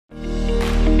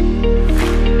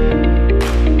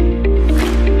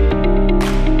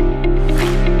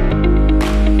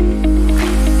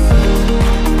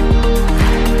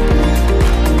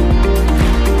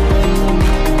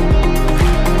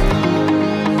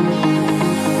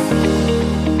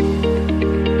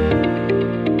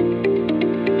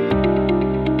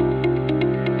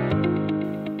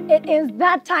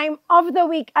that time of the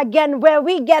week again where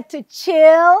we get to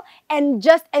chill and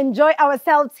just enjoy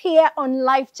ourselves here on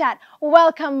Live Chat.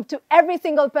 Welcome to every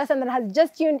single person that has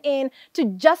just tuned in to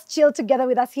just chill together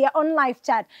with us here on Live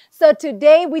Chat. So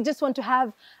today we just want to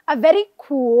have a very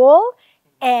cool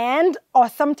and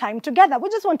awesome time together. We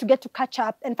just want to get to catch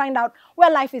up and find out where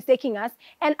life is taking us,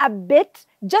 and a bit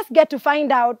just get to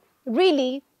find out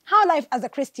really how life as a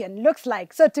Christian looks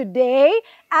like. So today,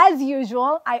 as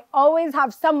usual, I always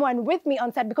have someone with me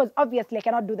on set because obviously I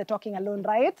cannot do the talking alone,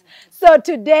 right? So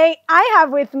today I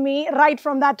have with me, right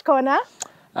from that corner,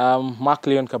 Mark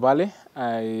Leon Kabale.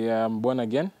 I am born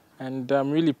again, and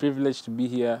I'm really privileged to be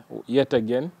here yet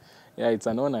again. Yeah, it's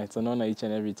an honor each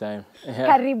and every time.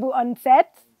 Karibu on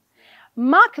set.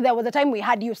 Mark, there was a time we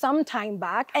had you some time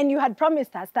back and you had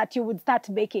promised us that you would start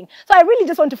baking. So I really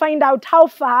just want to find out how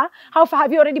far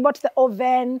have you already bought the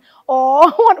oven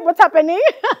or what's happening?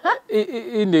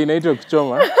 In the United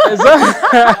Kuchoma.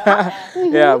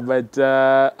 Yeah, but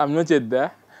I'm not yet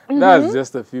there. That was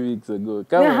just a few weeks ago.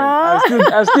 Come on.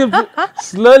 I'm still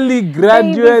slowly,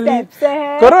 gradually.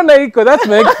 Corona, that's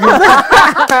my excuse.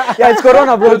 Yeah, it's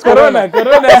Corona, bro. It's Corona.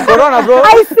 Corona, bro.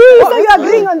 I see. So you're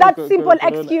agreeing on that simple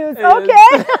excuse.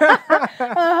 Okay.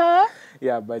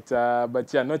 Yeah, but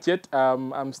yeah, not yet.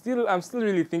 I'm still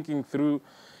really thinking through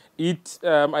it.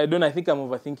 I think I'm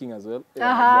overthinking as well.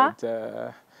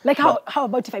 Like how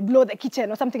about if I blow the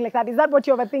kitchen or something like that? Is that what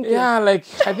you're overthinking? Yeah, like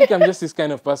I think I'm just this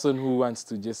kind of person who wants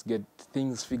to just get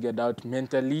things figured out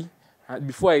mentally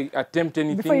before I attempt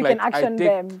anything. Before you like can action I take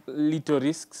them. little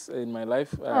risks in my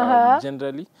life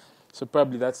generally. So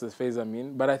probably that's the phase I'm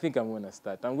in. But I think I'm gonna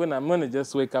start. I'm gonna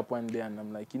just wake up one day and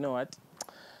I'm like, you know what?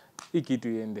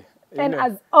 And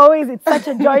as always, it's such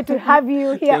a joy to have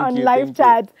you here on Live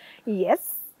Chat.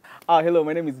 Yes. Hello,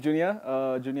 my name is Junior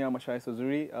Mashai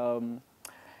Sozuri.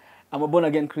 I'm a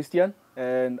born-again Christian,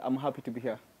 and I'm happy to be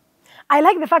here. I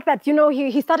like the fact that, you know,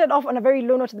 he started off on a very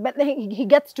low note, but then he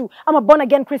gets to, I'm a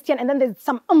born-again Christian, and then there's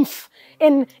some oomph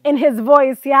in his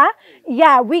voice, yeah?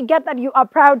 Yeah, we get that you are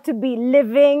proud to be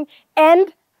living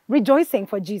and rejoicing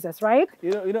for Jesus, right?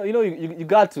 You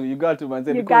got to, man.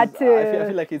 You got to. I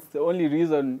feel like it's the only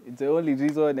reason, and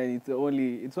it's the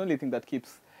only thing that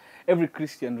keeps every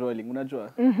Christian rolling,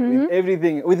 unajua? With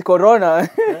everything, with Corona,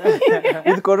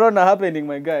 with Corona happening,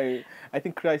 my guy, I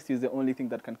think Christ is the only thing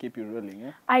that can keep you rolling.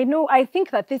 Yeah? I know. I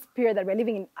think that this period that we're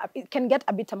living in, it can get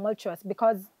a bit tumultuous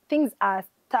because things are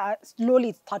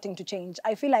slowly starting to change.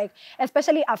 I feel like,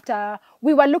 especially after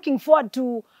we were looking forward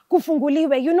to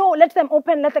kufunguliwe, you know, let them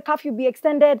open, let the curfew be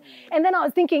extended. And then I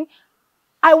was thinking,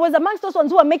 I was amongst those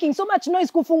ones who are making so much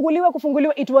noise,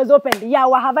 kufunguliwe, it was opened. Yeah,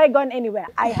 well, have I gone anywhere?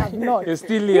 I have not. You're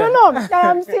still here. You know,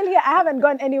 I'm still here. I haven't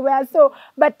gone anywhere. So,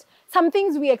 but some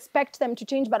things we expect them to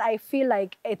change, but I feel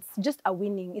like it's just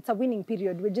it's a winning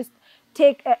period. We just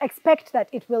expect that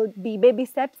it will be baby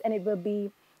steps and it will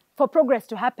be, for progress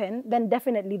to happen, then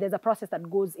definitely there's a process that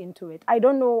goes into it. I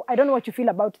don't know what you feel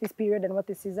about this period and what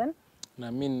this season. I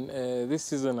mean, this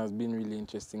season has been really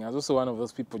interesting. I was also one of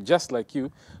those people, just like you,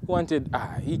 who wanted,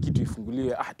 hii kitu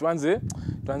ifunguliwe, tuanze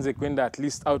kwenda at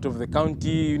least out of the county,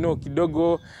 you know,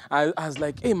 kidogo. I was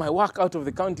like, hey, my work out of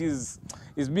the county is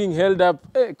being held up.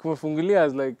 Hey, kumafungulia, I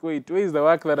was like, wait, where is the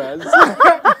work that I was?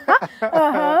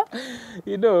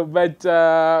 You know, but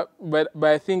I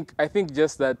think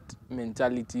just that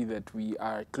mentality that we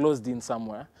are closed in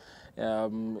somewhere.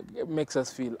 It makes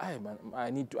us feel, I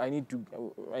need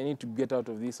to get out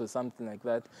of this or something like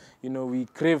that. You know, we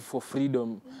crave for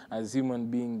freedom as human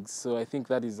beings. So I think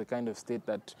that is the kind of state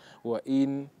that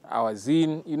I was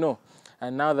in, you know.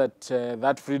 And now that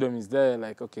that freedom is there,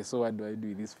 like, okay, so what do I do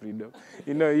with this freedom?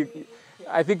 You know,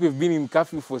 I think we've been in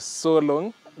curfew for so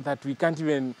long that we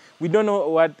don't know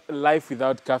what life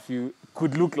without curfew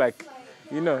could look like.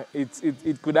 You know, it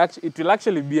will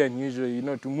actually be unusual, you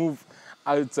know, to move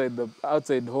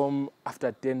outside home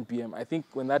after 10 p.m. I think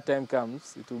when that time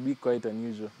comes, it will be quite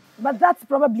unusual. But that's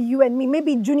probably you and me.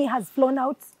 Maybe Junie has flown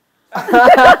out. Thanks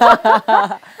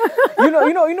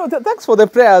for the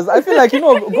prayers. I feel like, you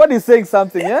know, God is saying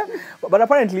something, yeah? But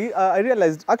apparently, I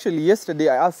realized, actually, yesterday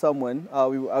I asked someone, I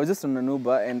was just on an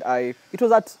Uber, and it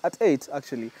was at 8,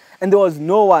 actually, and there was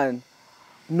no one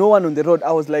on the road.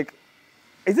 I was like,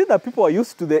 is it that people are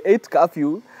used to the 8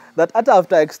 curfew? That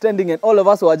after extending, and all of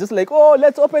us were just like, oh,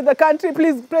 let's open the country,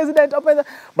 please, President, open the...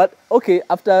 But, okay,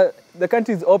 after the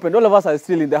country is opened, all of us are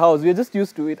still in the house. We're just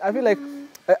used to it. I feel like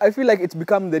it's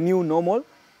become the new normal.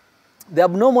 The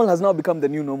abnormal has now become the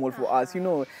new normal for us, you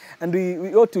know. And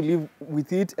we ought to live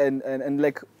with it. And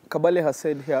like Kabale has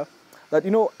said here, that,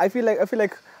 you know, I feel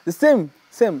like the same.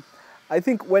 I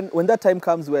think when that time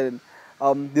comes when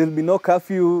there'll be no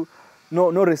curfew,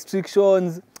 no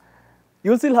restrictions.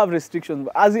 You'll still have restrictions,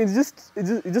 but as in,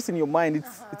 it's just in your mind.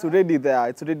 It's already there.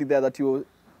 It's already there that you're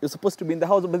supposed to be in the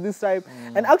house, but this time,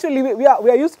 and actually we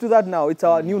are used to that now. It's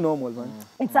our new normal, man.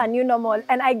 It's our new normal,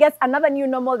 and I guess another new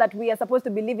normal that we are supposed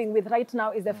to be living with right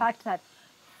now is the fact that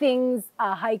things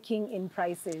are hiking in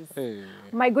prices. Hey.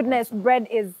 My goodness, bread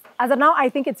is, as of now, I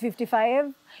think it's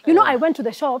 55. You know, I went to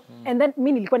the shop and then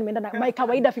nilikuwa nimeenda na my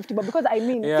kawaida 50 bob because I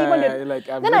mean, like,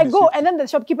 then I go and then the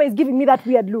shopkeeper is giving me that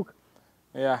weird look.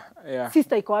 Yeah.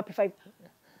 Sister, iko wapi 5?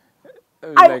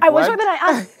 Like, I was shocked, then I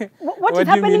asked, what is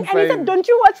happening? And he said, don't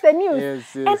you watch the news?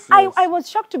 Yes, I was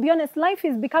shocked, to be honest. Life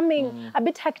is becoming a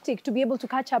bit hectic to be able to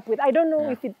catch up with. I don't know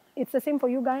if it's the same for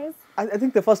you guys. I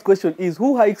think the first question is,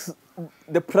 who hikes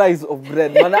the price of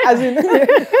bread? Man, as in,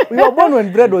 we were born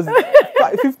when bread was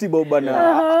 50 bob, but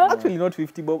actually not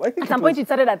 50 bob. I think at some point it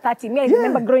started at 30. Me, I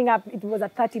remember growing up, it was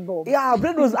at 30 bob. Yeah,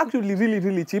 bread was actually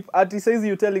really cheap. He says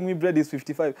you're telling me bread is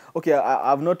 55. Okay,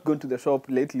 I've not gone to the shop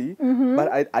lately,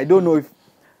 but I don't know if.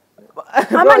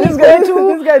 Bro, this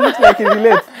guy looks like he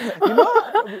relates, you know.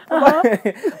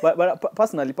 But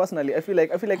personally, I feel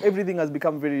like everything has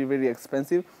become very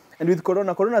expensive, and with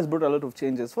Corona has brought a lot of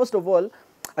changes. First of all,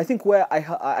 I think where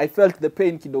I felt the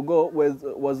pain kidogo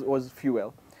was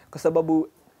fuel, because sababu.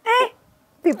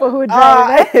 People who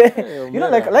drive, you know,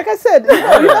 like I said,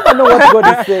 you never know what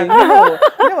God is saying.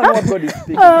 You never know what God is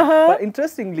speaking. But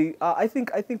interestingly, I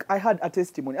think I had a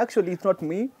testimony. Actually, it's not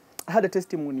me. I had a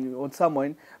testimony on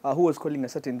someone who was calling a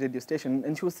certain radio station,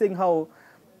 and she was saying how,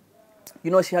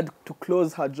 you know, she had to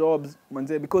close her jobs,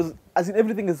 because as in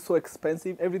everything is so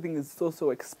expensive, everything is so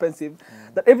expensive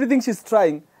that everything she's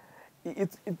trying,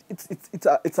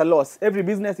 it's a loss. Every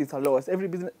business is a loss. Every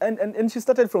business, and she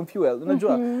started from fuel.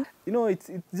 You know,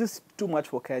 it's just too much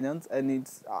for Kenyans, and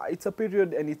it's a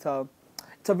period, and it's a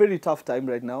very tough time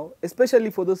right now,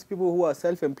 especially for those people who are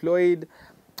self-employed.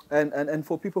 And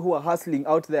for people who are hustling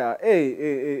out there, hey,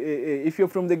 if you're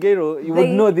from the ghetto, you would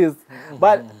know this.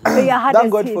 But thank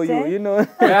God for you, you know.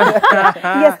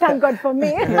 Yes, thank God for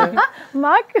me.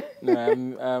 Mark?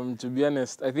 No, to be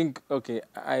honest, I think, okay,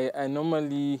 I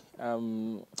normally,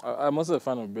 I'm also a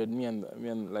fan of bread, me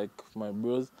and like my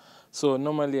bros. So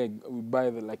normally I would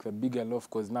buy the bigger loaf,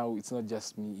 because now it's not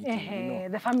just me eating, you know.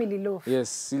 The family loaf.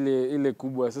 Yes, ile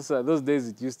kubwa. So those days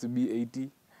it used to be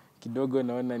 80. Kidogo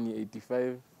naona ni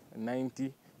 85,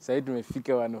 90. Sasa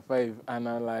tumefika 105, and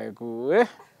I'm like,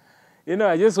 you know,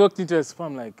 I just walked into a store.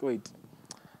 I'm like, wait.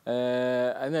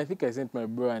 And I think I sent my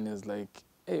bro, and he was like,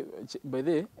 hey, by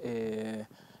the way,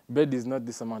 bread is not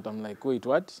this amount. I'm like, wait,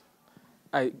 what?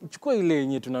 Chukua ile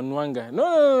yenye tunanuanga.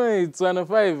 No, it's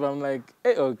 105. I'm like,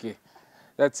 hey, okay.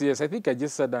 That's yes. I think I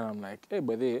just sat down. I'm like, hey,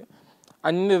 by the way.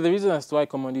 And the reason as to why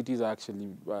commodities are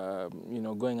actually, you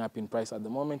know, going up in price at the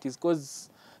moment is because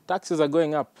taxes are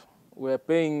going up. We're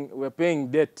paying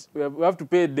debt. We have to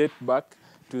pay debt back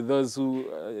to those who,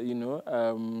 you know,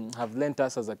 have lent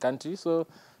us as a country. So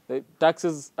the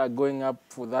taxes are going up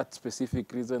for that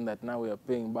specific reason, that now we are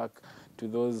paying back to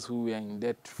those who we are in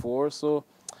debt for. So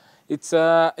it's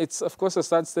of course a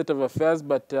sad state of affairs.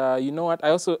 But you know what?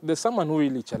 There's someone who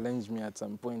really challenged me at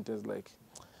some point. As like,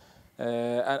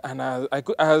 and I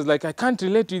was like, I can't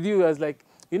relate with you. I was like,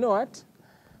 you know what?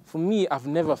 For me, I've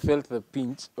never felt the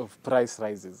pinch of price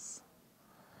rises.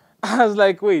 I was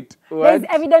like, wait, what? There's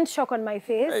evident shock on my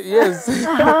face. Yes.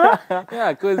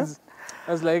 Yeah, because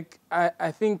I was like,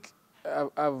 I think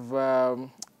I've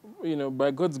you know,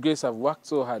 by God's grace, I've worked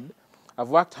so hard. I've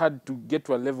worked hard to get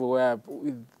to a level where,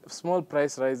 with small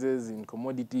price rises in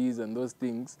commodities and those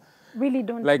things, really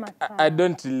don't like matter. I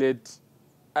don't relate.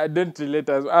 I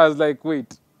was like,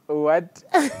 wait, what?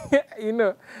 You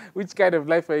know, which kind of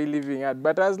life are you living at?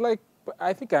 But I was like,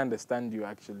 I think I understand you,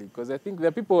 actually, because I think there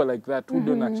are people like that who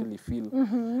don't actually feel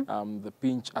the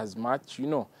pinch as much. You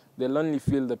know, they'll only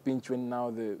feel the pinch when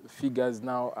now the figures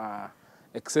now are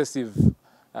excessive.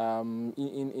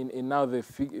 In now the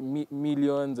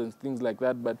millions and things like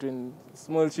that, but when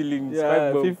small shillings,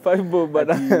 yeah, 5 bob, but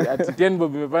at 10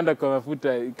 bob imepanda kwa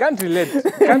mafuta, you can't relate.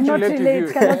 Cannot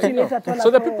relate at all. So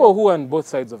the people who are on both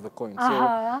sides of the coin.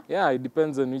 So yeah, it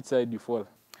depends on which side you fall.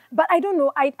 But I don't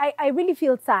know. I really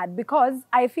feel sad, because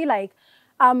I feel like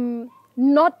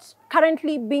not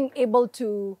currently being able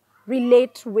to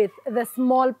relate with the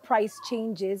small price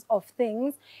changes of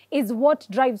things is what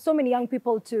drives so many young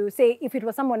people to say, if it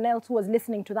was someone else who was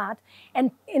listening to that,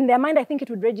 and in their mind, I think it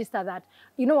would register that,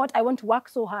 you know what, I want to work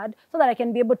so hard so that I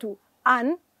can be able to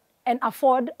earn and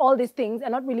afford all these things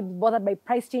and not really be bothered by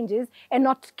price changes and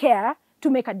not care to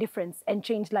make a difference and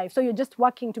change life. So you're just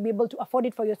working to be able to afford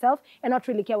it for yourself and not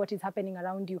really care what is happening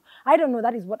around you. I don't know,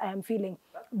 that is what I am feeling.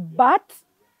 But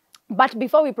But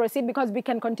before we proceed, because we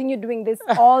can continue doing this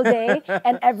all day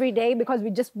and every day, because we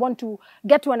just want to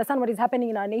get to understand what is happening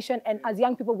in our nation. And as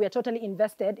young people, we are totally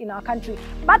invested in our country.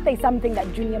 But there's something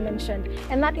that Junior mentioned,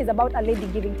 and that is about a lady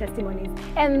giving testimonies.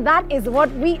 And that is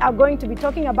what we are going to be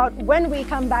talking about when we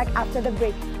come back after the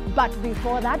break. But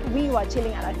before that, we were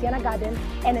chilling at Asiana Garden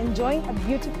and enjoying a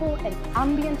beautiful and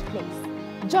ambient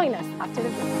place. Join us after the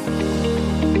break.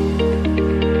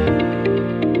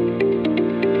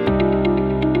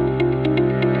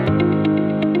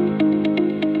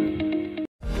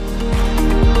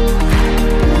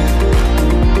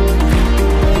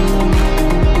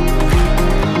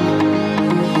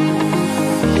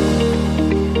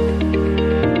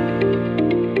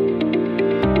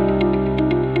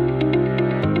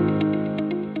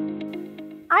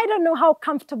 How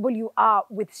comfortable you are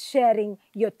with sharing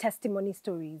your testimony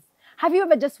stories. Have you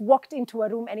ever just walked into a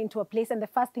room and into a place and the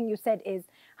first thing you said is,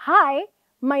 "Hi,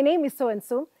 my name is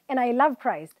so-and-so and I love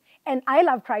Christ. And I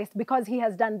love Christ because he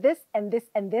has done this and this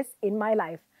and this in my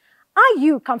life." Are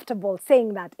you comfortable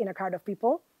saying that in a crowd of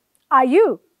people? Are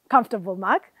you comfortable,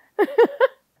 Mark?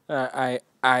 I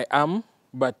am,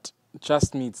 but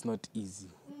trust me, it's not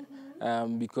easy.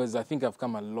 Because I think I've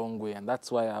come a long way, and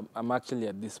that's why I'm actually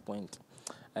at this point.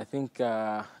 I think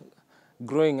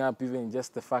growing up, even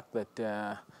just the fact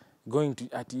that going to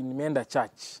at Nimenda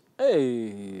church,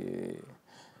 hey,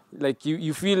 like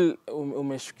you feel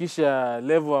umeshukisha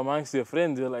level amongst your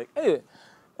friends. You're like, hey,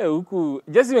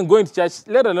 just even going to church,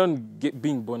 let alone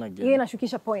being born again. Yeah,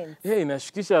 inashukisha points. Yeah,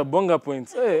 inashukisha bonga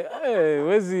points. Hey,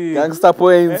 where's the gangster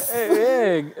points?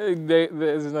 Hey,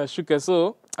 there's inashuka.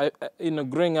 So,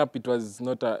 growing up, it was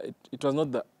not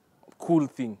the cool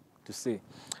thing to say.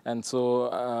 And so,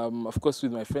 of course,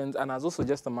 with my friends, and I was also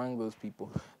just among those people.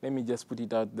 Let me just put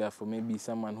it out there for maybe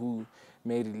someone who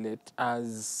may relate,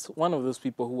 as one of those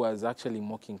people who was actually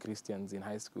mocking Christians in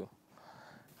high school.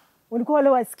 Ulikuwa wale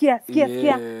wasikia.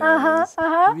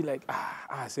 You'd be like,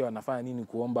 sasa wanafanya nini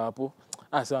kuomba hapo?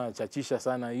 Sasa wanachachisha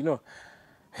sana,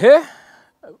 Hey,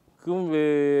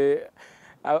 kumbe,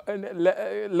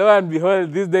 lo and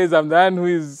behold, these days I'm the one who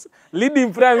is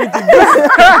leading prayer meetings.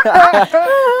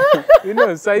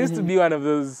 So I used to be one of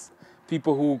those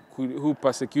people who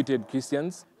persecuted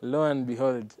Christians. Lo and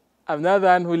behold, I'm now the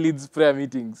one who leads prayer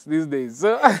meetings these days.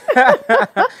 So,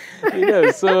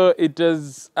 so it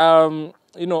was,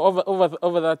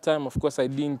 over that time, of course, I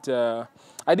didn't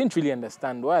really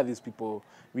understand why are these people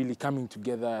really coming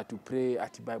together to pray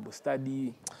at a Bible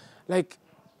study. Like,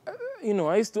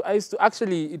 I used to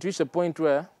actually, it reached a point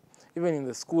where even in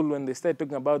the school, when they started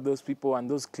talking about those people and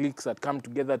those cliques that come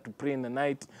together to pray in the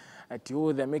night,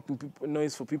 they're making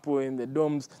noise for people in the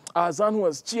dorms. Someone who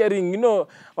was cheering, wale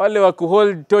wa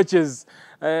hold torches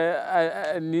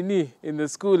in the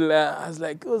school. I was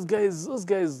like, those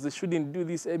guys, they shouldn't do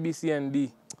this A, B, C, and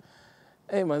D.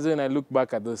 Hey, man, when I look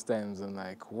back at those times, I'm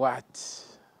like, what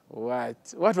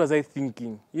was I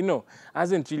thinking? I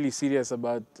wasn't really serious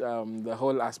about the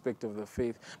whole aspect of the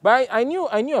faith. But I knew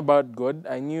about God.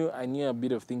 I knew a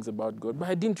bit of things about God, but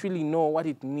I didn't really know what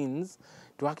it means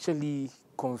to actually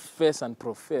confess and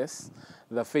profess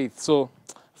the faith. So,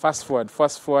 fast forward.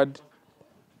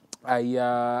 I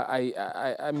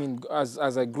mean,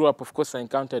 as I grew up, of course, I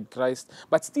encountered Christ.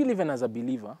 But still, even as a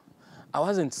believer, I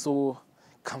wasn't so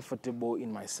comfortable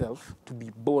in myself to be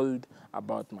bold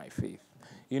about my faith.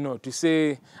 To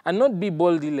say, and not be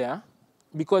bold there,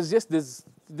 because yes, there's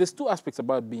two aspects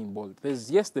about being bold. There's,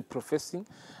 yes, the professing,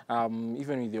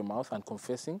 even with your mouth and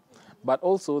confessing, but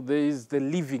also there is the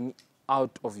living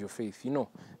out of your faith.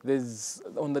 There's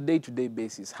on the day-to-day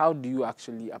basis, how do you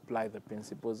actually apply the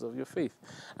principles of your faith?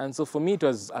 And so for me, it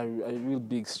was a real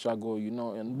big struggle,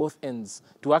 on both ends,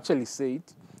 to actually say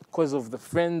it, because of the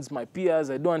friends, my peers.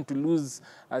 I don't want to lose,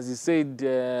 as he said,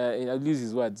 I'll use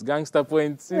his words, gangster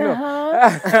points, Those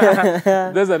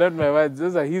are not my words,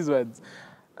 those are his words.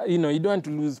 You don't want to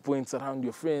lose points around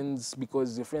your friends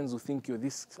because your friends will think you're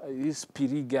this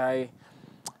piri guy.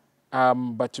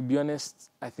 But to be honest,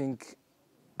 I think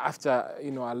after,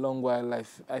 a long while,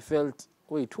 I felt,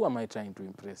 wait, who am I trying to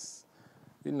impress?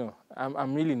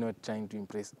 I'm really not trying to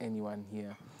impress anyone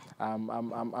here.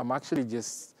 I'm actually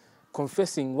just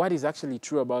confessing what is actually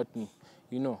true about me.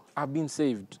 I've been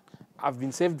saved. I've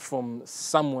been saved from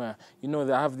somewhere.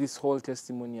 They have this whole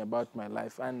testimony about my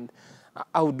life. And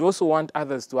I would also want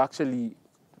others to actually,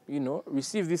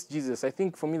 receive this Jesus. I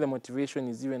think for me, the motivation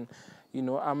is even,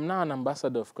 I'm now an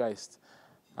ambassador of Christ.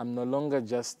 I'm no longer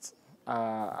just,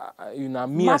 Mark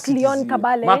Leon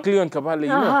Kabale.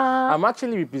 I'm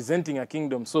actually representing a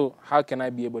kingdom. So how can I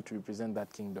be able to represent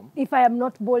that kingdom? If I am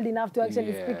not bold enough to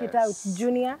actually speak it out,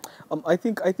 Junior? I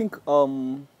think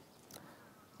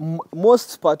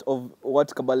most part of what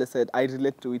Kabale said, I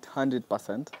relate to it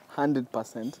 100%.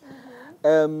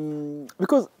 100%.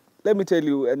 Because let me tell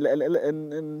you,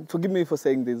 and forgive me for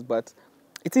saying this, but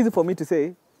it's easy for me to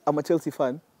say I'm a Chelsea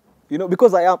fan. You know,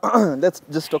 because I am. Let's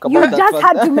just talk about that. You just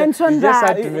had to mention that.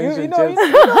 I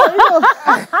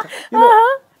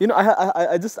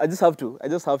just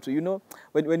have to. You know,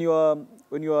 when you are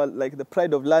like the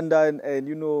pride of London, and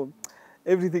you know,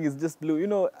 everything is just blue. You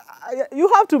know, you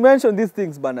have to mention these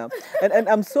things, Bana. And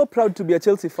I'm so proud to be a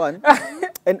Chelsea fan.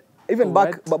 And even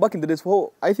back in the days,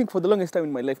 I think for the longest time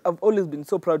in my life, I've always been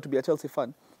so proud to be a Chelsea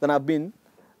fan than I've been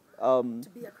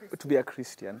to be a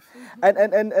Christian.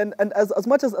 Mm-hmm. And as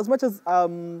much as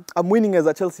I'm winning as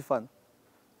a Chelsea fan,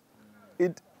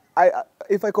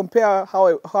 if I compare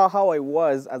how I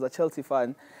was as a Chelsea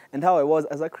fan and how I was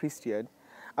as a Christian,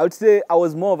 I would say I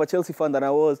was more of a Chelsea fan than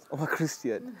I was of a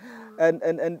Christian.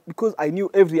 Mm-hmm. And because I knew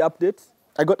every update,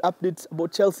 I got updates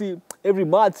about Chelsea every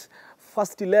match,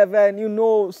 first 11, you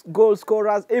know, goal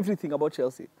scorers, everything about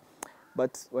Chelsea.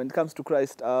 But when it comes to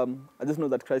Christ, I just know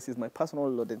that Christ is my personal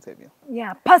Lord and Savior.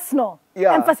 Yeah, personal.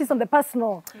 Yeah. Emphasis on the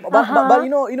personal. But you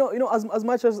know, as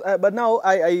much as but now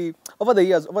I over the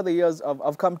years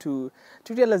I've come to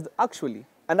realize that actually,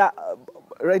 and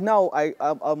right now I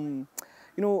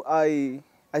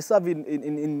serve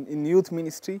in youth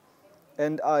ministry,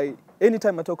 and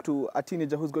anytime I talk to a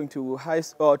teenager who's going to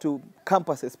to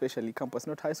campus, especially campus,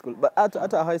 not high school, but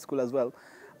at a high school as well,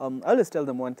 I always tell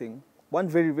them one thing. One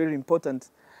very, very important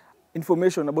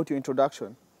information about your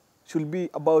introduction should be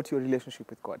about your relationship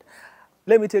with God.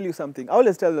 Let me tell you something. I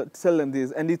always tell them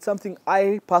this, and it's something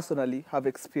I personally have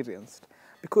experienced,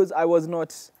 because I was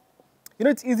not. You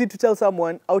know, it's easy to tell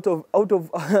someone out of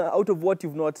what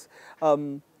you've not,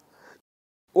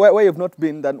 where you've not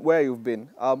been than where you've been.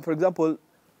 For example,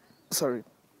 I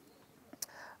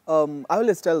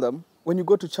always tell them when you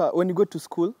go to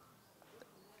school,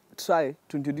 try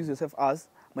to introduce yourself as,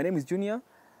 my name is Junior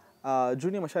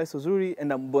Mashai Sozuri,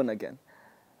 and I'm born again.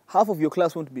 Half of your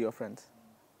class won't be your friends.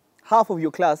 Half of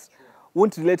your class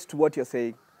won't relate to what you're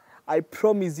saying. I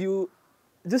promise you,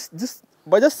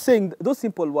 by just saying those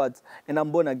simple words, and I'm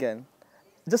born again,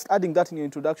 just adding that in your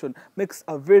introduction makes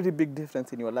a very big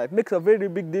difference in your life, makes a very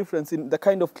big difference in the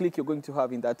kind of clique you're going to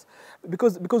have in that.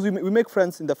 Because we make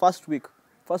friends in the first week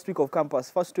of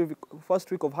campus, first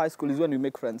week of high school is when we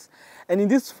make friends. And in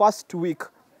this first week,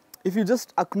 if you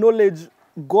just acknowledge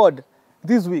God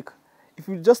this week,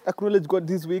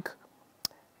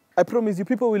 I promise you,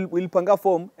 people will panga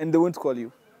form and they won't call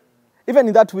you. Even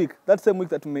in that week, that same week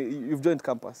that you've joined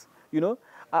campus, you know?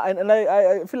 And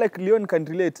I feel like Leon can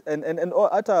relate, and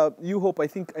at You Hope, I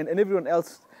think, and everyone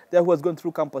else there who has gone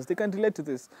through campus, they can relate to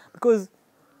this. Because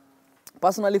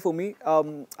personally for me,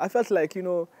 I felt like, you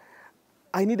know,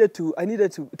 I needed to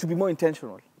be more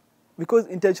intentional. Because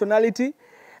intentionality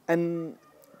and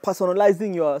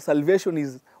personalizing your salvation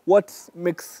is what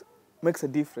makes a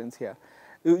difference here.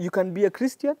 You can be a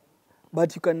Christian,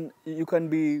 but you can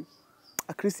be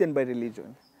a Christian by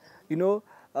religion. You know,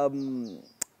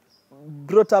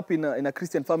 brought up in a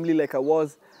Christian family like I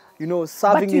was, you know,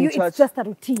 serving in church. It's just a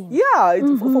routine. Yeah,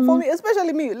 for me,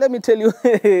 especially me. Let me tell you.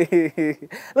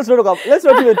 let's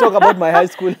not even talk about my high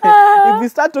school. If we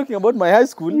start talking about my high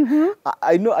school,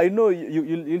 I know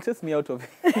you'll chase me out of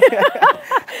it.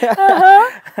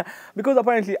 Because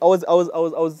apparently I was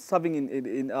serving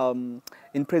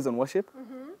in praise and worship.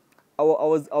 I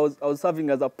was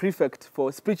serving as a prefect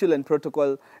for spiritual and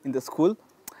protocol in the school.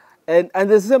 And at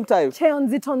the same time, yeah, at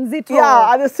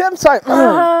the same time,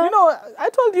 you know, I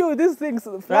told you these things,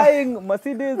 flying,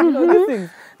 Mercedes, you know, these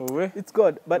things. It's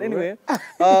God. But anyway,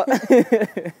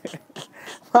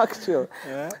 actual.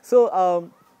 Yeah. So I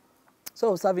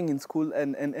was serving in school,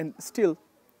 and still,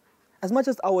 as much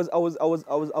as I was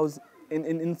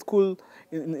in school,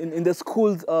 in the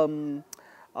school's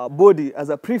body as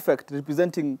a prefect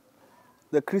representing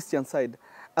the Christian side.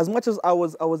 As much as I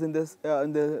was in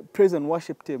the praise and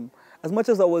worship team, as much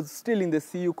as I was still in the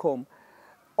CU com,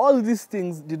 all these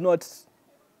things did not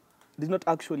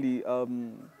actually.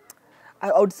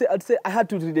 I'd say I had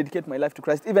to rededicate my life to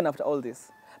Christ even after all this,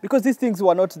 because these things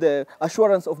were not the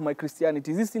assurance of my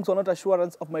Christianity. These things were not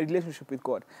assurance of my relationship with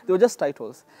God. They were just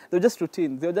titles. They were just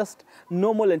routines. They were just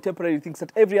normal and temporary things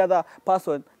that every other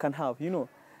person can have. You know,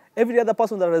 every other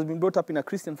person that has been brought up in a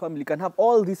Christian family can have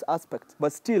all these aspects,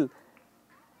 but still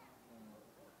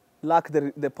lack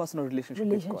the personal relationship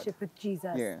with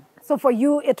Jesus. Yeah. So for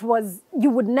you, it was, you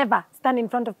would never stand in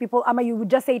front of people, Ama, you would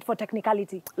just say it for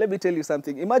technicality. Let me tell you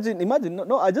something. Imagine,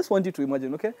 no, I just want you to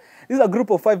imagine, okay? This is a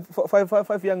group of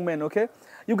five young men, okay?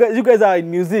 You guys are in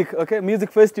music, okay?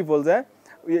 Music festivals, eh?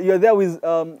 you're there with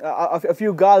a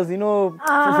few girls, you know,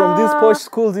 from these posh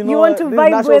schools, you know, You want to these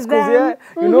vibe national with schools, them.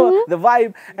 yeah, you know, the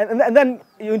vibe, and then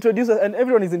you introduce us, and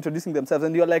everyone is introducing themselves,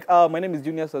 and you're like, my name is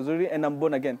Junior Sazuri, and I'm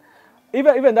born again.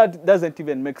 Even that doesn't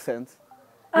even make sense.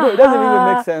 You know, it doesn't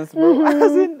even make sense, bro.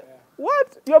 As in,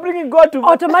 what? You're bringing God to...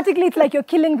 Automatically, it's like you're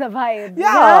killing the vibe.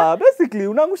 Yeah, basically,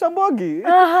 unangusha mbogi.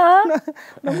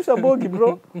 Unangusha mbogi,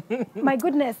 bro. My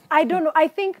goodness, I don't know. I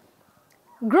think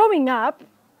growing up,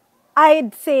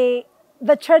 I'd say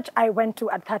the church I went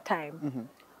to at that time,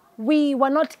 we were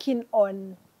not keen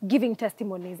on giving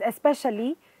testimonies,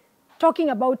 especially talking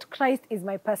about Christ is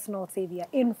my personal savior.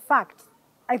 In fact,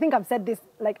 I think I've said this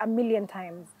like a million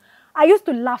times. I used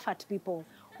to laugh at people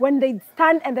when they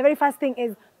stand and the very first thing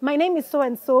is, my name is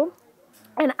so-and-so,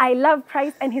 and I love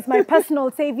Christ and he's my personal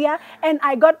savior, and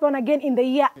I got born again in the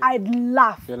year, I'd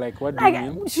laugh. You're like, what do you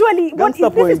mean? Surely,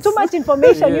 this is too much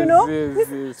information, you know?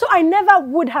 Yes. So I never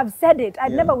would have said it. I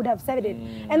never would have said it.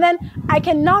 And then I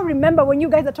can now remember when you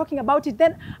guys are talking about it,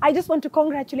 then I just want to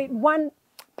congratulate one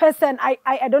person.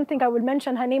 I don't think I will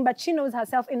mention her name, but she knows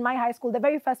herself in my high school, the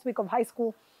very first week of high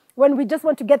school, when we just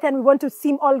want to get there and we want to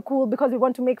seem all cool because we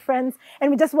want to make friends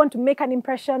and we just want to make an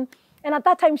impression. And at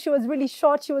that time, she was really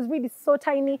short. She was really so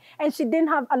tiny and she didn't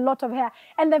have a lot of hair.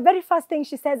 And the very first thing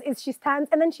she says is she stands,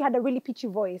 and then she had a really pitchy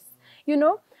voice, you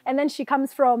know? And then she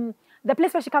comes from, the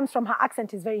place where she comes from, her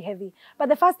accent is very heavy. But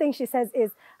the first thing she says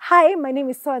is, hi, my name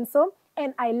is so-and-so,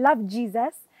 and I love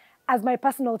Jesus as my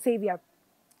personal savior.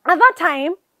 At that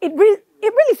time, it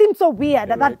really seemed so weird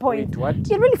at that point. Wait, what?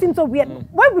 It really seemed so weird.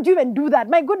 Why would you even do that?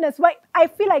 My goodness, why? I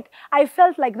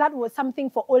felt like that was something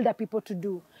for older people to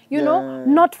do, you know,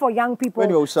 not for young people.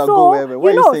 When you shall go wherever. Why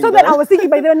you know, so then I was thinking,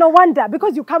 by the way, no wonder,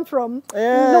 because you come from,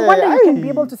 no wonder you can be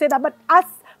able to say that. But us,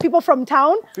 people from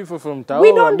town,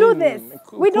 we don't do this.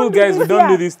 We don't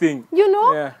do this thing. You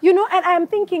know, and I am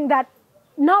thinking that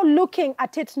now looking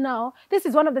at it now, this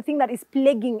is one of the things that is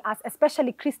plaguing us,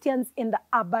 especially Christians in the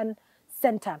urban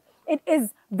center. It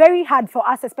is very hard for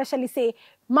us, especially say,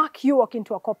 Mark, you walk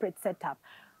into a corporate setup.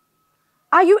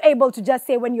 Are you able to just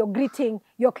say when you're greeting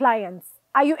your clients,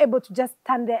 are you able to just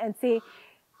stand there and say,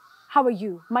 how are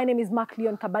you? My name is Mark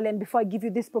Leon Kabale, and before I give you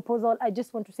this proposal, I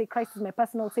just want to say Christ is my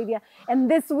personal savior. And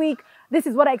this week, this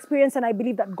is what I experienced, and I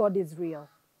believe that God is real.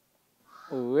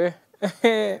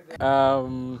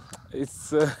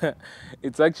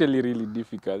 It's actually really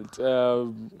difficult.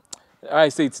 I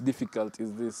say it's difficult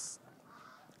is this,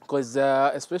 because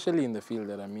especially in the field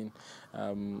that I'm in,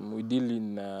 we deal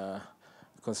in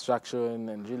construction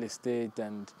and real estate,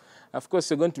 and of course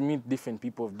you're going to meet different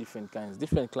people of different kinds,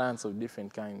 different clients of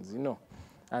different kinds, you know.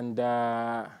 And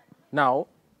now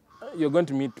you're going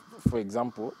to meet, for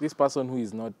example, this person who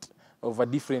is not of a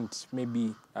different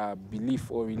maybe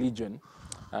belief or religion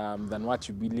than what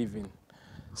you believe in.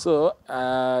 So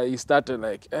you started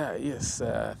like, yes,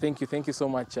 thank you so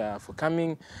much for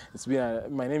coming. It's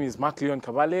been my name is Mark Leon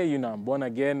Kabale. You know, I'm born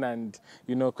again, and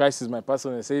you know, Christ is my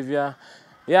personal savior.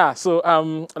 Yeah.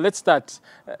 So let's start.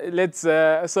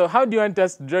 So how do you want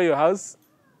us to draw your house?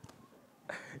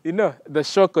 You know, the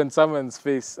shock on someone's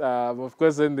face. Of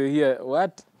course, when they hear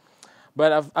what.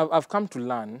 But I've come to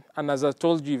learn, and as I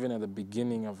told you even at the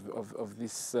beginning of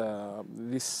this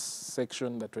this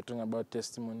section that we're talking about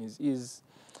testimonies, is,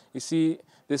 you see,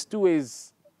 there's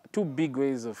two big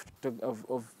ways of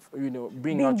you know,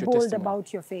 bringing out your testimony. Being bold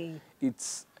about your faith.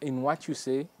 It's in what you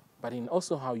say, but in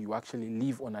also how you actually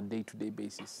live on a day-to-day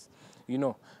basis. You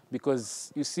know,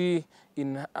 because you see,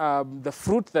 in the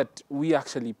fruit that we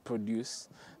actually produce,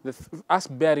 us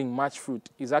bearing much fruit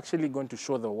is actually going to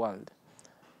show the world,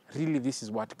 really, this is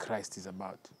what Christ is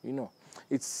about, you know.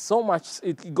 It's so much,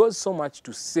 it goes so much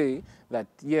to say that,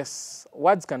 yes,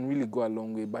 words can really go a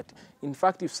long way, but in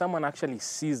fact, if someone actually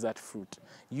sees that fruit,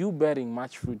 you bearing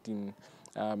much fruit in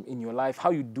your life,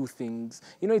 how you do things,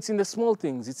 you know, it's in the small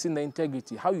things, it's in the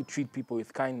integrity, how you treat people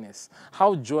with kindness,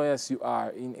 how joyous you are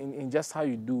in just how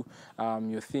you do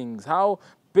your things, how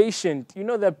patient, you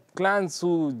know, the clients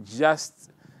who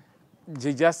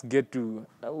they just get to,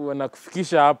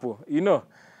 wanakufikisha hapo, you know.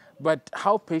 But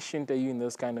how patient are you in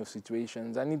those kind of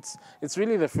situations? And it's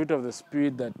really the fruit of the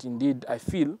Spirit that indeed I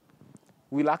feel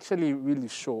will actually really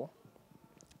show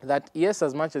that, yes,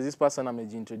 as much as this person I may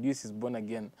introduce is born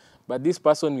again, but this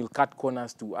person will cut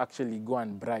corners to actually go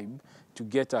and bribe to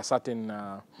get a certain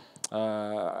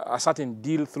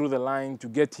deal through the line, to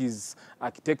get his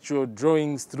architectural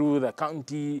drawings through the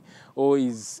county, or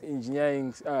his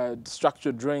engineering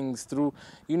structural drawings through,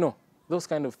 you know, those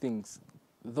kind of things.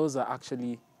 Those are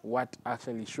actually what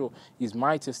actually show, is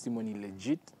my testimony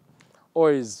legit,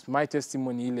 or is my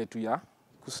testimony ile tu ya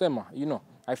kusema, you know,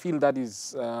 I feel that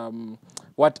is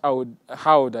how I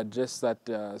would address that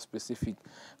specific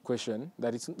question.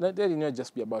 That it's let it not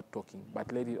just be about talking,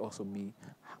 but let it also be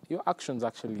your actions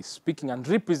actually speaking and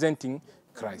representing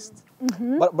Christ.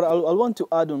 But I'll want to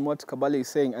add on what Kabale is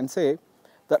saying and say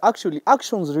that actually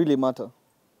actions really matter,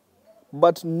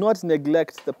 but not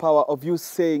neglect the power of you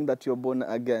saying that you're born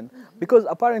again. Because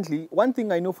apparently, one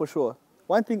thing I know for sure,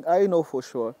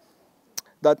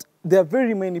 that there are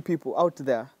very many people out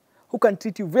there who can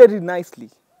treat you very nicely,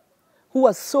 who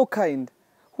are so kind,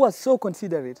 who are so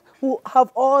considerate, who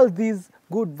have all these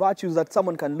good virtues that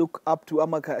someone can look up to,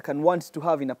 can want to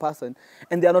have in a person,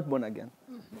 and they are not born again.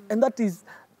 And that is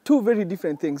two very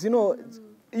different things. You know,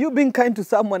 you being kind to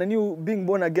someone and you being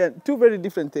born again, two very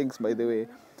different things, by the way.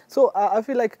 So I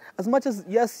feel like as much as,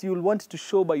 yes, you'll want to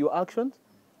show by your actions,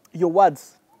 your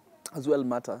words as well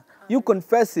matter. You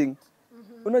confessing.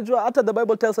 Unajua, after the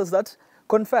Bible tells us that,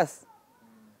 confess.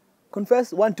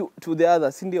 Confess one to the other,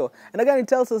 sindio. And again, it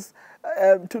tells us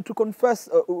to confess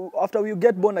after you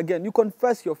get born again. You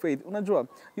confess your faith. Unajua,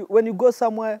 when you go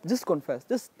somewhere, just confess.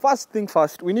 Just first thing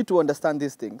first, we need to understand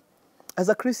this thing. As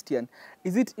a Christian,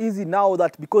 is it easy now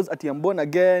that because I'm born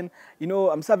again, you know,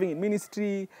 I'm serving in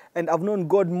ministry and I've known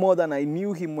God more than I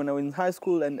knew him when I was in high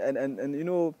school and you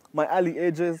know, my early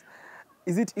ages,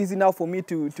 is it easy now for me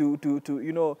to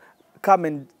you know, come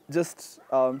and just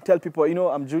tell people, you know,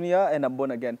 I'm junior and I'm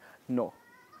born again? No.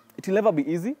 It will never be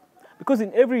easy, because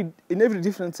in every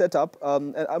different setup,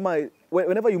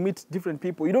 whenever you meet different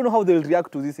people, you don't know how they'll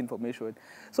react to this information.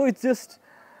 So it's just,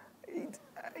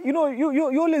 you know,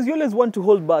 you always want to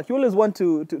hold back. You always want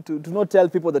to not tell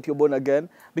people that you're born again,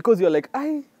 because you're like,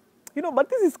 you know, but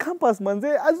this is campus, man.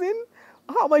 As in,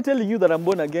 how am I telling you that I'm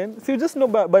born again? So you just know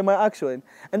by my action.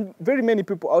 And very many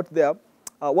people out there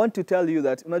want to tell you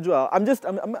that, unajua,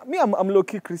 I'm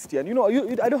low-key Christian. You know,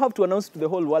 I don't have to announce to the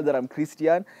whole world that I'm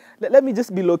Christian. Let me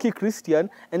just be low-key Christian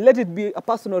and let it be a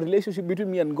personal relationship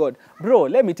between me and God. Bro,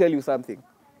 let me tell you something.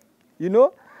 You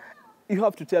know, you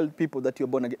have to tell people that you're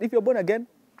born again. If you're born again,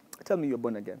 tell me you're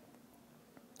born again.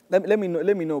 Let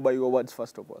me know by your words,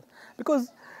 first of all.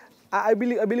 Because I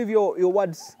believe your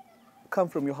words come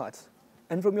from your heart.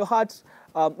 And from your heart,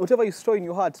 whatever you store in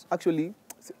your heart actually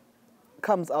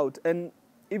comes out. And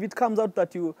if it comes out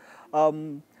that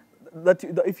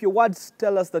if your words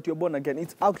tell us that you're born again,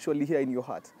 it's actually here in your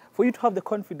heart. For you to have the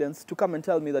confidence to come and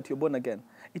tell me that you're born again,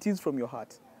 it is from your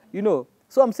heart. You know.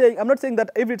 So I'm not saying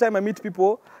that every time I meet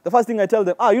people, the first thing I tell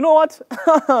them, you know what?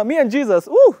 Me and Jesus,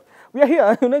 ooh, we are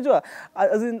here.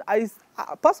 As in,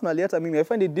 personally, I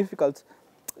find it difficult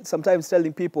sometimes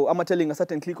telling people, telling a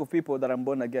certain clique of people that I'm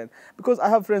born again. Because I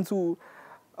have friends who,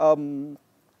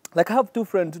 like I have two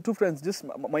friends, just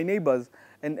my neighbors,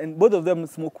 and both of them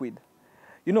smoke weed.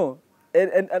 You know,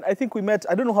 and I think we met,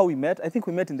 I don't know how we met, I think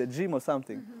we met in the gym or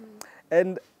something.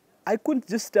 And I couldn't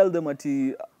just tell them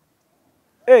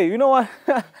hey, you know what?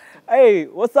 Hey,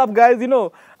 what's up, guys? You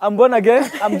know, I'm born again.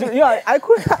 I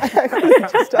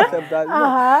couldn't just tell them that. You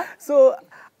know? So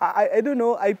I don't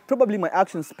know. Probably my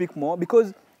actions speak more,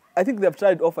 because I think they've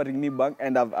tried offering me bank,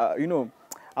 and I've you know,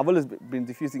 I've always been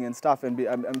diffusing and stuff, and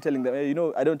I'm telling them, hey, you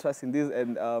know, I don't trust in this,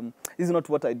 and this is not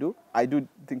what I do. I do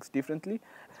things differently.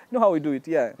 You know how we do it,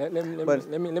 yeah. Let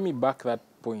me back that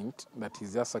point that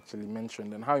he's just actually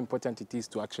mentioned, and how important it is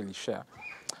to actually share.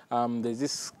 There's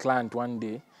this client one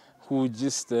day who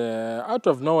just, out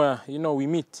of nowhere, you know, we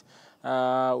meet. We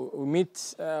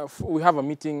have a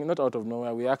meeting, not out of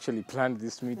nowhere, we actually planned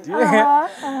this meeting.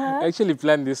 Actually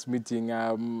planned this meeting.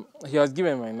 He was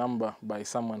given my number by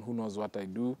someone who knows what I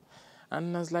do.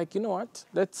 And I was like, you know what,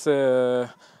 let's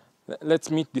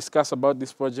meet, discuss about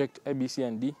this project, A, B, C,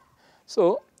 and D.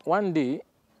 So one day,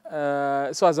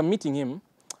 so as I'm meeting him,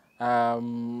 I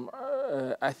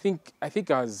think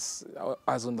I was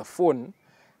on the phone.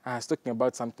 I was talking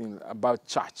about something about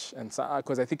church, and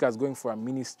because I think I was going for a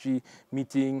ministry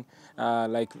meeting,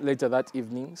 like later that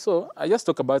evening. So I just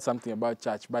talk about something about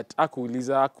church, but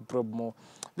Liza, probe more.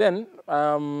 Then,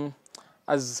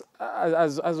 as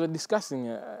we're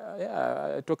discussing,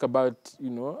 I talk about,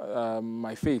 you know,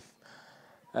 my faith.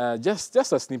 Just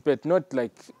a snippet, not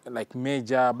like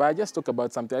major, but I just talk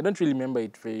about something. I don't really remember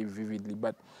it very vividly,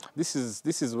 but this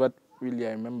is what really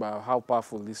I remember how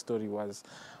powerful this story was.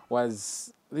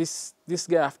 This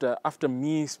guy, after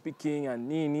me speaking and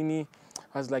Nini,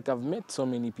 I was like, I've met so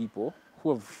many people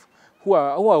who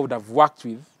I would have worked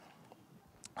with.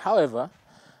 However,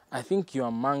 I think you're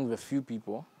among the few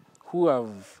people who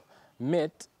have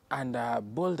met and are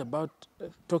bold about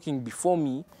talking before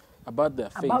me about their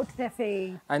faith. About their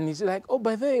faith. And he's like, oh,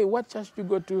 by the way, what church do you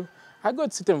go to? I go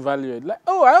to Sit and Value. Like,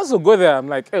 oh, I also go there. I'm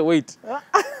like, hey, wait.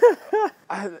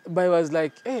 but I was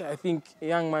like, hey, I think,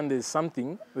 young man, there's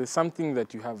something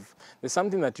that you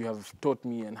have taught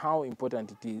me, and how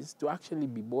important it is to actually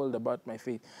be bold about my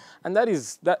faith. And that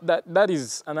is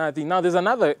another thing. Now, there's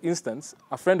another instance,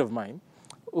 a friend of mine,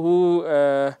 who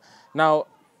I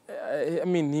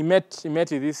mean, he met with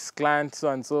this client, so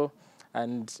and so,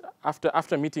 and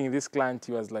after meeting this client,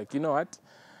 he was like, you know what?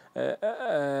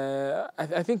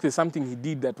 I think there's something he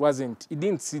did that he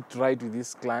didn't sit right with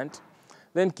this client.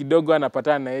 Then kidogo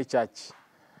anapatana na yeye church.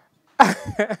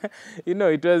 You know,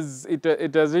 it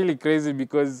was really crazy,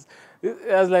 because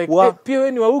I was like, hey, pia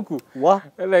wewe ni wa huku.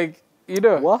 Like, you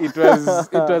know, it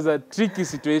was a tricky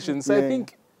situation. So yeah.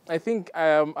 I think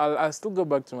I'll still go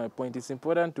back to my point. It's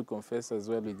important to confess as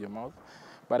well with your mouth,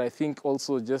 but I think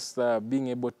also just being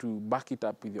able to back it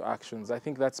up with your actions. I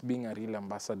think that's being a real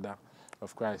ambassador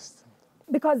of Christ.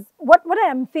 Because what I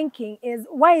am thinking is,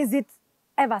 why is it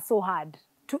ever so hard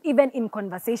to, even in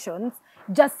conversations,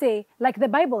 just say, like the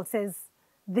Bible says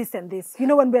this and this, you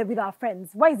know, when we're with our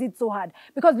friends? Why is it so hard?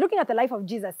 Because looking at the life of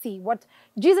Jesus, see what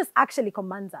Jesus actually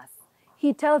commands us.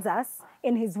 He tells us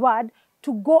in his word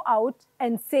to go out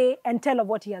and say and tell of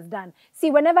what he has done.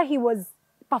 See, whenever he was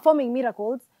performing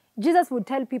miracles, Jesus would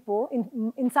tell people,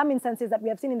 in some instances that we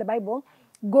have seen in the Bible,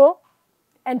 go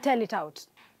and tell it out.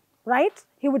 Right?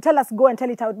 He would tell us, go and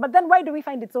tell it out. But then why do we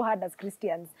find it so hard as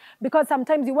Christians? Because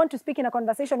sometimes you want to speak in a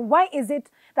conversation. Why is it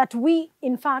that we,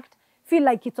 in fact, feel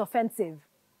like it's offensive?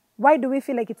 Why do we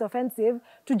feel like it's offensive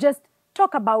to just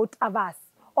talk about a verse?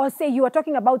 Or say you are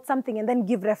talking about something and then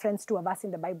give reference to a verse in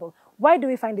the Bible? Why do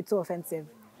we find it so offensive?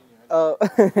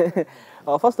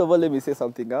 First of all, let me say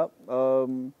something.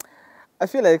 I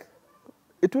feel like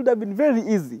it would have been very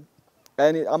easy.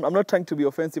 And I'm not trying to be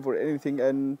offensive or anything.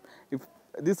 And if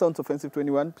this sounds offensive to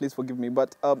anyone, please forgive me.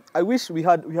 But I wish we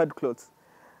had clothes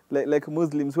like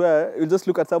Muslims, where you just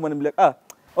look at someone and be like,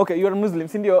 okay, you're a Muslim.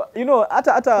 You know,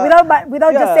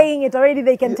 without just saying it already,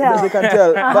 they can tell. They can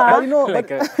tell. But you know, like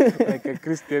a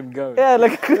Christian gown. Yeah,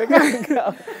 like a Christian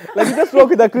gown. Like you just walk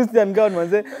with a Christian gown, man.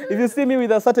 Say, if you see me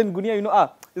with a certain gunia, you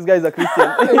know, this guy is a Christian.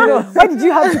 You know? Why did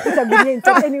you have to put a gunia in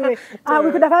church anyway?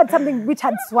 We could have had something which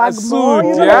had swag suit, more.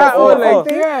 You know,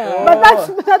 yeah.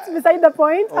 But that's beside the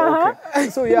point. Okay.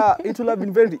 So yeah, it will have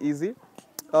been very easy.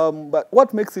 But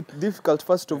what makes it difficult,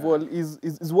 first of all,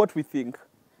 is what we think.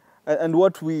 And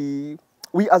what we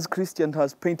as Christians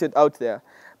has painted out there,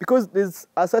 because there's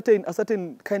a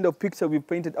certain kind of picture we've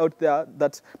painted out there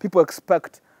that people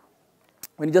expect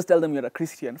when you just tell them you're a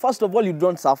Christian. First of all, you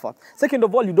don't suffer. Second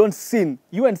of all, you don't sin.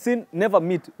 You and sin never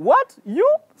meet. What? You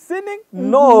sinning?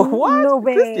 No. What? No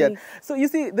way. Christian. So you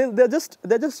see, they're just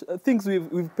things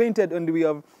we've painted, and we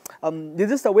have there's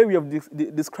just a way we have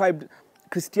described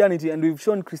Christianity, and we've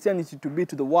shown Christianity to be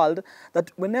to the world,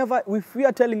 that if we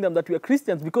are telling them that we are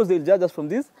Christians, because they'll judge us from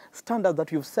these standards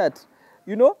that you've set,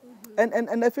 you know.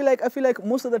 And I feel like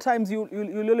most of the times you'll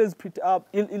always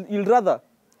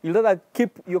you'll rather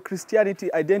keep your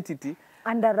Christianity identity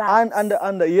under wraps.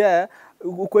 Under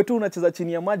ukwetu unacheza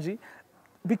chini ya maji,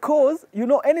 because you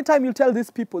know, anytime you tell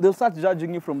these people, they'll start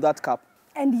judging you from that cup.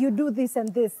 And you do this and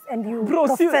this, and you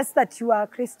profess that you are a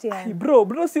Christian.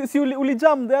 Bro, see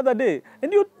ulijam the other day,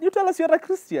 and you tell us you're a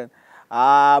Christian.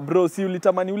 Bro, see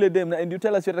ulitamani ule dem, and you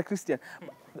tell us you're a Christian.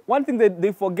 One thing that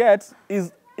they forget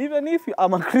is, even if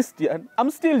I'm a Christian, I'm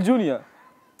still Junior.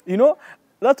 You know,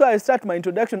 that's why I start my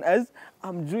introduction as,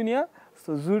 I'm Junior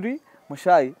Sozuri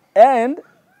Moshai, and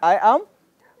I am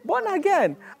born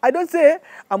again. I don't say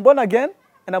I'm born again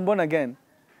and I'm born again.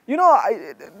 You know,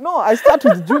 I start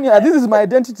with Junior. This is my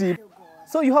identity.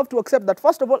 So you have to accept that,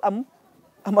 first of all, I'm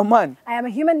a man. I am a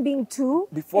human being too,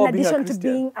 before in addition to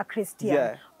being a Christian.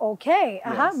 Yeah. Okay.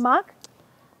 Yes. Mark?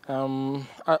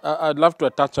 I'd love to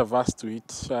attach a verse to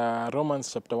it.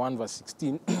 Romans chapter 1, verse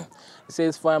 16. It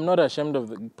says,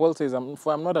 Paul says,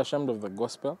 for I'm not ashamed of the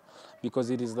gospel, because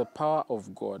it is the power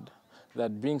of God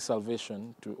that brings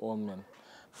salvation to all men,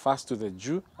 first to the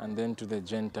Jew and then to the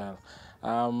Gentile.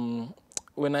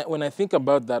 When I think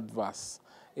about that verse,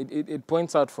 it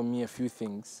points out for me a few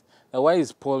things. Now, why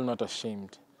is Paul not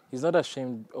ashamed? He's not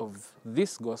ashamed of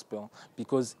this gospel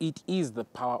because it is the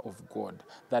power of God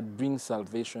that brings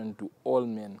salvation to all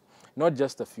men, not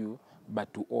just a few,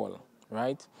 but to all,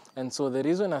 right? And so the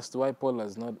reason as to why Paul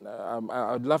has not,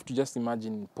 I'd love to just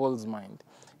imagine Paul's mind.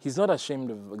 He's not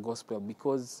ashamed of the gospel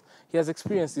because he has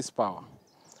experienced this power.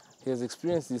 He has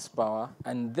experienced this power,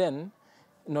 and then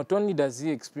not only does he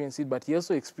experience it, but he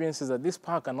also experiences that this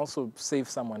power can also save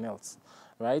someone else,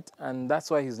 right? And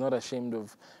that's why he's not ashamed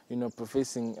of,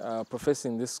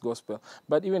 professing this gospel.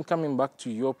 But even coming back to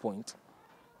your point,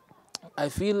 I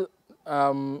feel,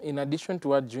 in addition to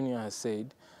what Junior has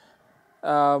said,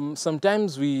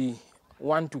 Sometimes we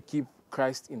want to keep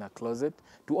Christ in a closet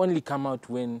to only come out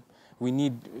when we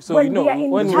need. So When you know, we are in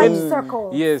when church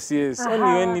circles. yes, only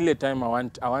when Uh-huh. the time I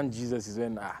want Jesus is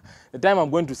when the time I'm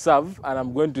going to serve and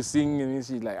I'm going to sing, and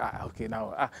she's like okay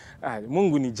now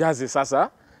Mungu ni jaze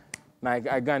sasa. Now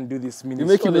I can't do this ministry.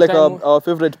 You make him the like time our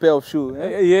favorite pair of shoes.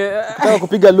 Eh? yeah. Ukitaka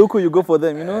kupiga luku, you go for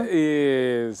them, you know?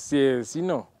 Yes, you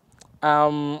know.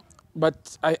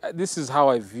 But this is how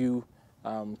I view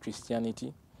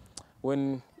Christianity.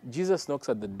 When Jesus knocks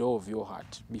at the door of your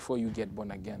heart before you get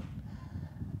born again,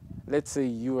 let's say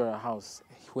you are a house.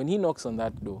 When he knocks on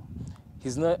that door,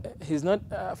 he's not,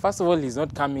 first of all, he's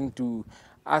not coming to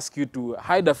ask you to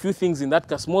hide a few things in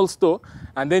that small store,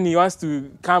 and then he wants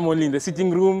to come only in the sitting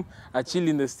room, chill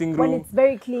in the sitting room. When it's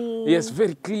very clean. Yes,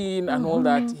 very clean and all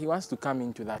that. He wants to come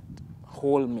into that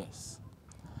whole mess.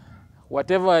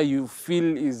 Whatever you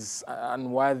feel is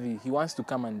unworthy, he wants to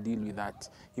come and deal with that.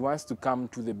 He wants to come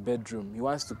to the bedroom. He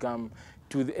wants to come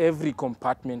to every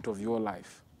compartment of your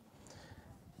life,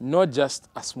 not just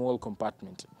a small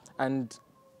compartment. And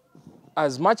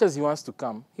as much as he wants to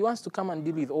come and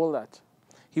deal with all that.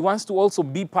 He wants to also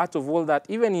be part of all that.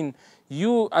 Even in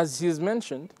you, as he's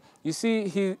mentioned, you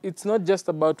see, it's not just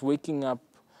about waking up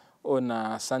on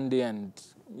a Sunday and,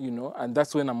 you know, and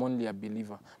that's when I'm only a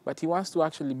believer. But he wants to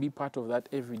actually be part of that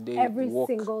everyday walk. Every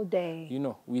single day. You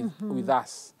know, with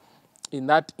us in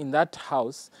that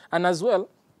house. And as well,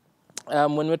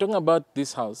 when we're talking about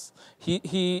this house,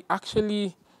 he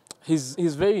actually,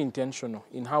 he's very intentional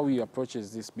in how he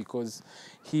approaches this, because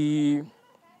he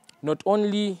not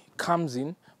only comes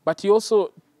in, but he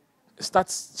also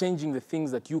starts changing the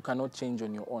things that you cannot change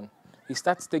on your own. He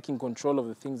starts taking control of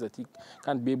the things that he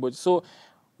can't be able to. So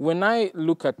when I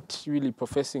look at really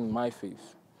professing my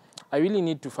faith, I really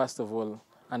need to, first of all,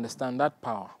 understand that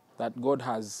power that God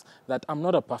has, that I'm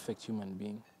not a perfect human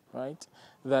being, right?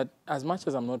 That as much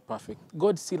as I'm not perfect,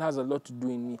 God still has a lot to do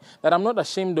in me. That I'm not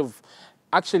ashamed of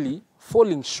actually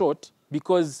falling short,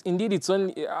 because indeed it's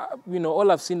only, you know,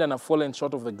 all I've sinned and have fallen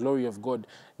short of the glory of God.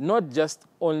 Not just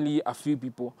only a few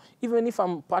people. Even if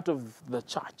I'm part of the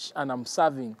church and I'm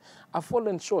serving, I've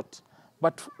fallen short.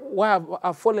 But why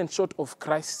I've fallen short of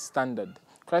Christ's standard.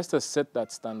 Christ has set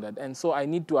that standard. And so I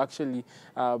need to actually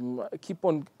keep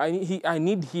on, I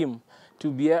need him to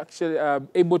be actually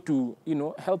able to, you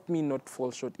know, help me not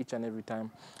fall short each and every time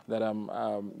that I'm,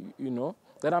 you know,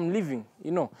 that I'm living,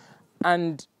 you know.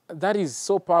 And that is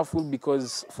so powerful,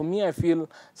 because for me, I feel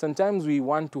sometimes we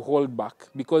want to hold back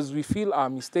because we feel our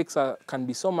mistakes can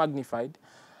be so magnified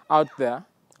out there,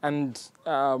 and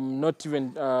not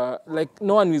even, like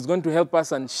no one is going to help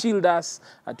us and shield us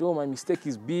at, oh, my mistake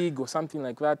is big or something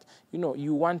like that. You know,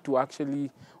 you want to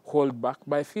actually hold back.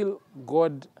 But I feel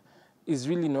God is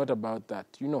really not about that.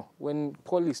 You know, when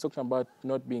Paul is talking about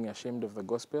not being ashamed of the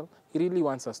gospel, he really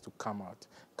wants us to come out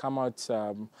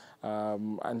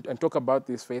and talk about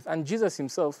this faith. And Jesus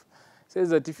himself says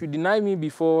that if you deny me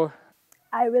before,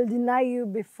 I will deny you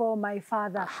before my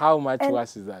Father. How much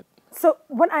worse is that? So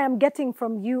what I am getting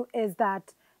from you is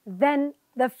that then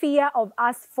the fear of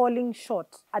us falling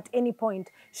short at any point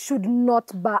should not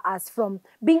bar us from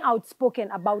being outspoken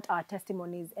about our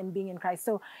testimonies and being in Christ.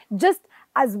 So just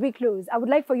as we close, I would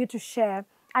like for you to share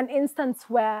an instance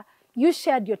where you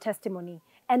shared your testimony,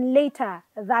 and later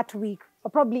that week,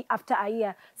 or probably after a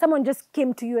year, someone just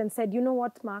came to you and said, you know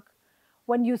what, Mark,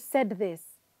 when you said this,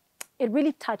 it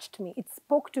really touched me. It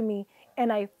spoke to me,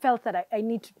 and I felt that I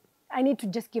need to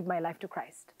just give my life to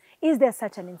Christ. Is there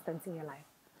such an instance in your life?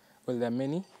 Well, there are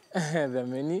many. There are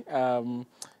many.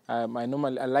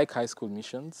 I like high school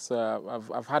missions.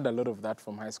 I've had a lot of that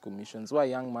from high school missions, where a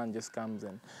young man just comes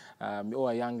and,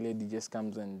 or a young lady just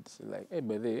comes and like, hey,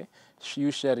 by the way,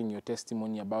 you sharing your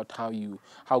testimony about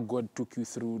how God took you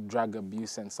through drug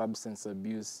abuse and substance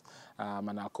abuse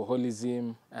and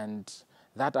alcoholism, and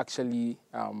that actually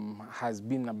has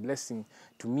been a blessing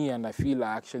to me, and I feel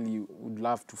I actually would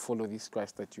love to follow this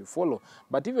Christ that you follow.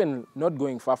 But even not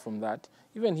going far from that,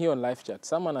 even here on Live Chat,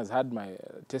 someone has had my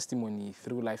testimony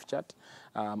through Live Chat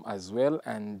as well,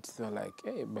 and they're like,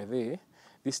 hey, by the way,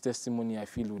 this testimony I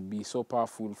feel would be so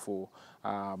powerful for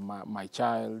my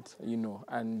child, you know,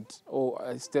 and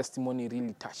his testimony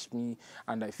really touched me,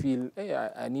 and I feel, hey,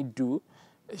 I need to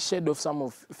shed off some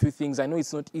of a few things. I know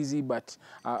it's not easy, but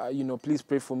you know, please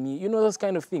pray for me. You know, those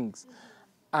kind of things.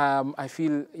 I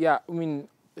feel, yeah, I mean,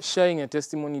 sharing a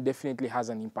testimony definitely has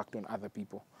an impact on other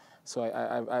people. So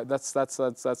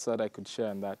that's what I could share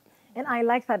on that. And I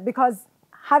like that, because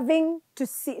having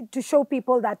to show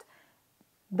people that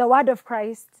the word of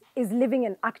Christ is living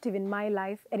and active in my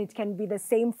life, and it can be the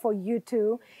same for you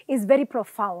too, is very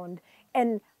profound.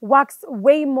 and works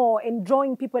way more in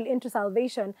drawing people into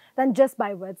salvation than just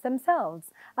by words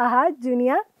themselves.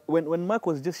 Junior? When Mark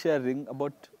was just sharing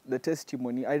about the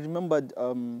testimony, I remembered,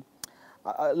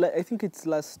 I think it's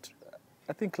last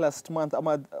month,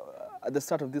 at the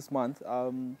start of this month,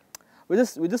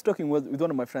 we're just talking with one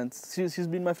of my friends. She's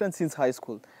been my friend since high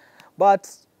school, but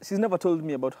she's never told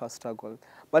me about her struggle.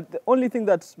 But the only thing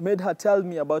that made her tell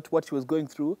me about what she was going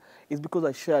through is because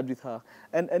I shared with her.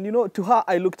 And you know, to her,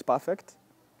 I looked perfect.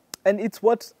 And it's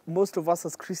what most of us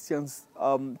as Christians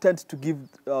tend to give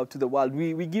to the world.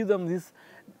 We give them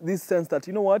this sense that,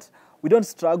 you know what, we don't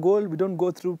struggle, we don't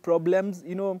go through problems,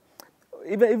 you know,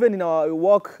 even in our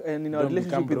walk and in our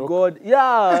relationship with God.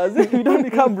 Yeah, we don't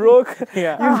become broke.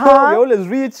 Yeah. You know, we're always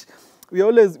rich,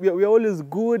 we're always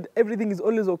good, everything is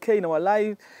always okay in our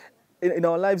life. In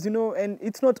our lives, you know, and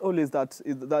it's not always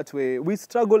that way. We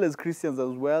struggle as Christians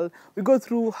as well. We go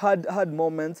through hard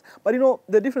moments. But, you know,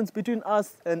 the difference between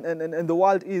us and the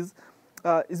world is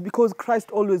because Christ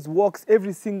always walks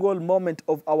every single moment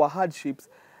of our hardships.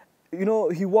 You know,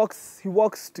 he walks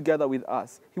together with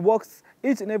us. He walks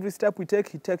each and every step we take,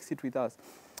 he takes it with us.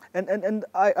 And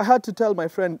I had to tell my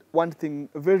friend one thing,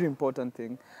 a very important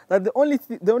thing, that the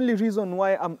only reason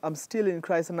why I'm still in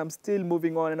Christ and I'm still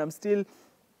moving on and I'm still,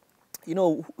 you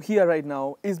know, here right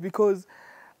now is because,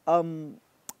 you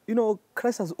know,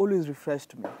 Christ has always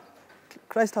refreshed me.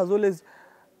 Christ has always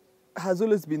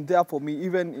been there for me,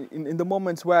 even in the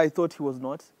moments where I thought he was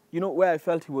not, you know, where I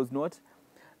felt he was not.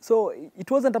 So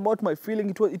it wasn't about my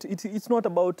feeling. It's not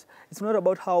about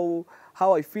how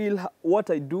I feel, what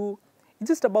I do. It's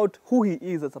just about who he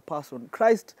is as a person.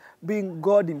 Christ, being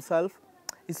God himself,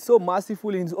 is so merciful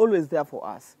and he's always there for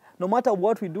us, no matter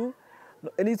what we do.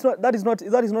 And that is not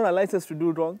a license to do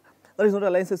wrong. That is not a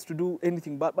license to do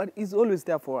anything bad, but it's always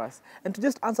there for us. And to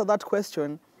just answer that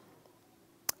question,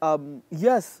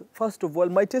 yes, first of all,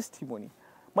 my testimony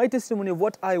of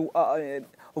what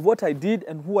I did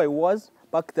and who I was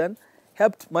back then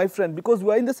helped my friend, because we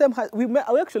were in the same. We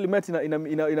actually met in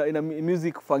a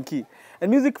music funky,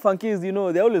 and music funky is, you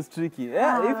know, they're always tricky.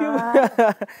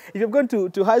 Yeah, if you've gone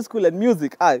to high school and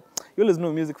music, you always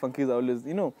know music funkies are always,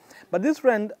 you know. But this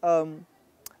friend,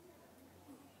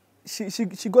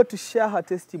 she got to share her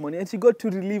testimony and she got to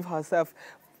relieve herself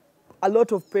from a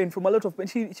lot of pain.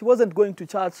 She wasn't going to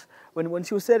church when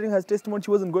she was sharing her testimony.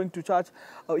 She wasn't going to church.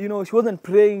 You know, she wasn't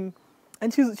praying.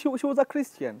 And she was a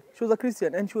Christian. She was a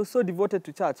Christian, and she was so devoted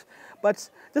to church. But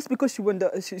just because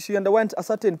she underwent a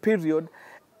certain period,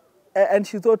 and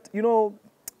she thought, you know,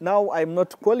 now I'm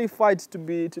not qualified to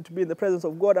be in the presence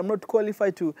of God. I'm not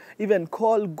qualified to even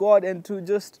call God, and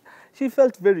she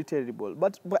felt very terrible.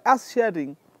 But by us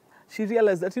sharing, she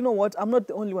realized that, you know what, I'm not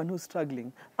the only one who's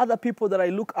struggling. Other people that I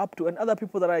look up to and other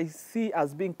people that I see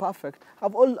as being perfect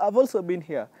have also been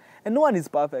here. And no one is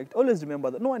perfect. Always remember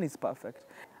that no one is perfect.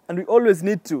 And we always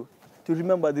need to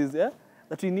remember this, yeah?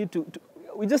 That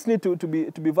we just need to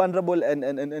be vulnerable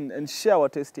and share our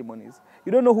testimonies.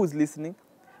 You don't know who's listening.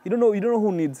 You don't know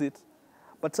who needs it,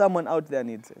 but someone out there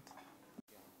needs it.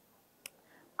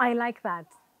 I like that.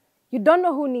 You don't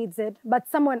know who needs it, but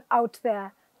someone out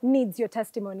there needs your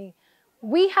testimony.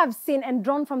 We have seen and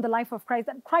drawn from the life of Christ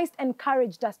that Christ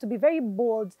encouraged us to be very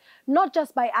bold, not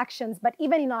just by actions, but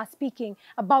even in our speaking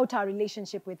about our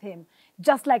relationship with him.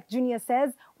 Just like Junior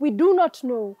says, we do not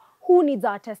know who needs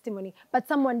our testimony, but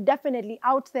someone definitely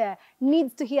out there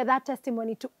needs to hear that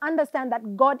testimony to understand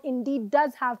that God indeed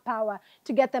does have power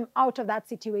to get them out of that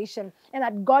situation, and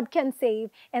that God can save,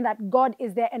 and that God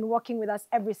is there and walking with us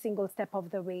every single step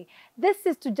of the way. This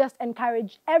is to just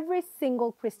encourage every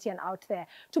single Christian out there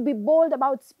to be bold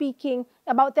about speaking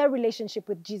about their relationship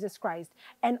with Jesus Christ.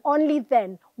 And only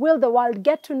then will the world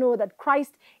get to know that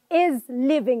Christ is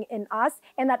living in us,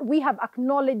 and that we have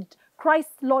acknowledged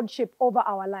Christ's lordship over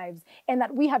our lives, and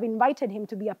that we have invited him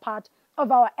to be a part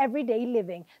of our everyday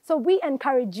living. So we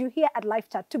encourage you here at Life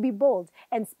Chat to be bold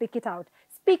and speak it out.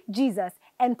 Speak Jesus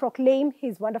and proclaim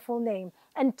his wonderful name,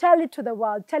 and tell it to the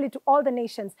world, tell it to all the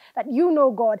nations that you know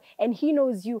God and he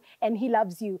knows you and he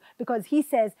loves you, because he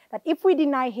says that if we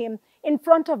deny him in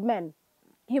front of men,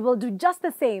 he will do just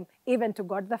the same even to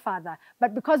God the Father.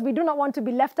 But because we do not want to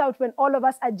be left out when all of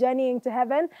us are journeying to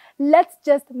heaven, let's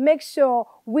just make sure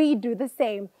we do the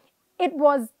same. It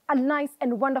was a nice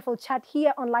and wonderful chat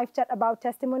here on Live Chat about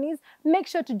testimonies. Make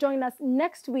sure to join us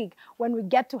next week when we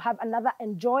get to have another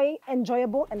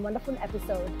enjoyable and wonderful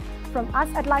episode. From us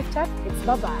at Live Chat, it's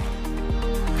bye-bye.